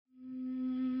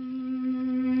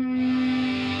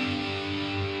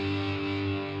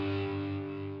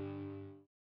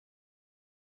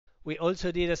We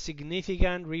also did a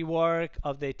significant rework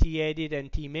of the T-Edit and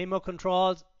T-Memo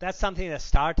controls. That's something that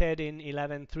started in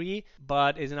 11.3,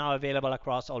 but is now available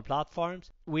across all platforms.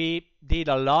 We did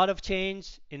a lot of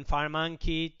change in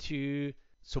FireMonkey to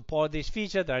support this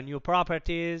feature. There are new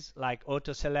properties like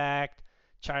auto-select,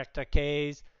 character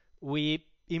case. We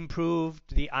improved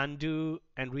the undo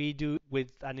and redo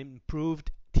with an improved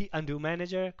T-Undo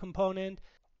Manager component.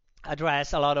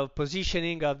 Address a lot of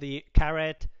positioning of the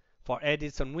caret for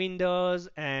edits on Windows,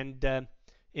 and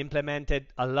implemented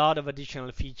a lot of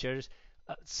additional features.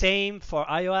 Same for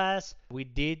iOS. We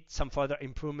did some further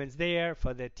improvements there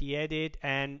for the T-Edit,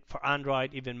 and for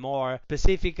Android even more,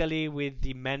 specifically with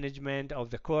the management of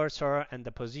the cursor and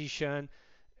the position,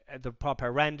 the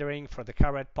proper rendering for the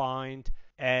caret point,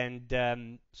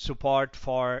 and support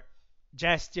for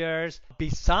gestures.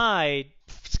 Beside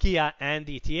Skia and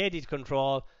the T-Edit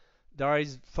control, there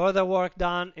is further work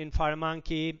done in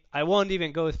FireMonkey. I won't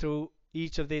even go through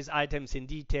each of these items in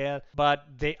detail, but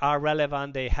they are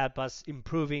relevant. They help us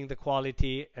improving the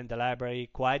quality and the library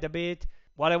quite a bit.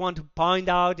 What I want to point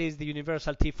out is the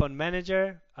Universal T-Font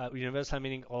Manager, universal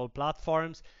meaning all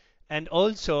platforms, and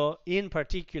also, in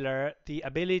particular, the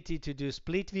ability to do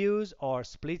split views or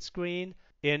split screen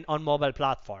on mobile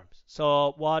platforms.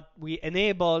 So what we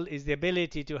enable is the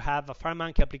ability to have a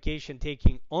FireMonkey application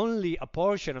taking only a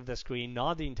portion of the screen,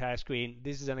 not the entire screen.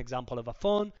 This is an example of a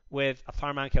phone with a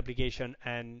FireMonkey application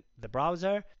and the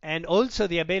browser. And also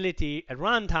the ability at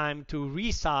runtime to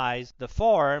resize the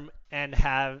form and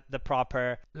have the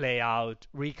proper layout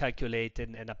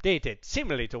recalculated and updated,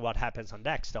 similarly to what happens on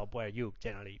desktop, where you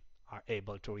generally are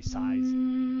able to resize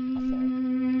a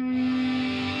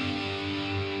form.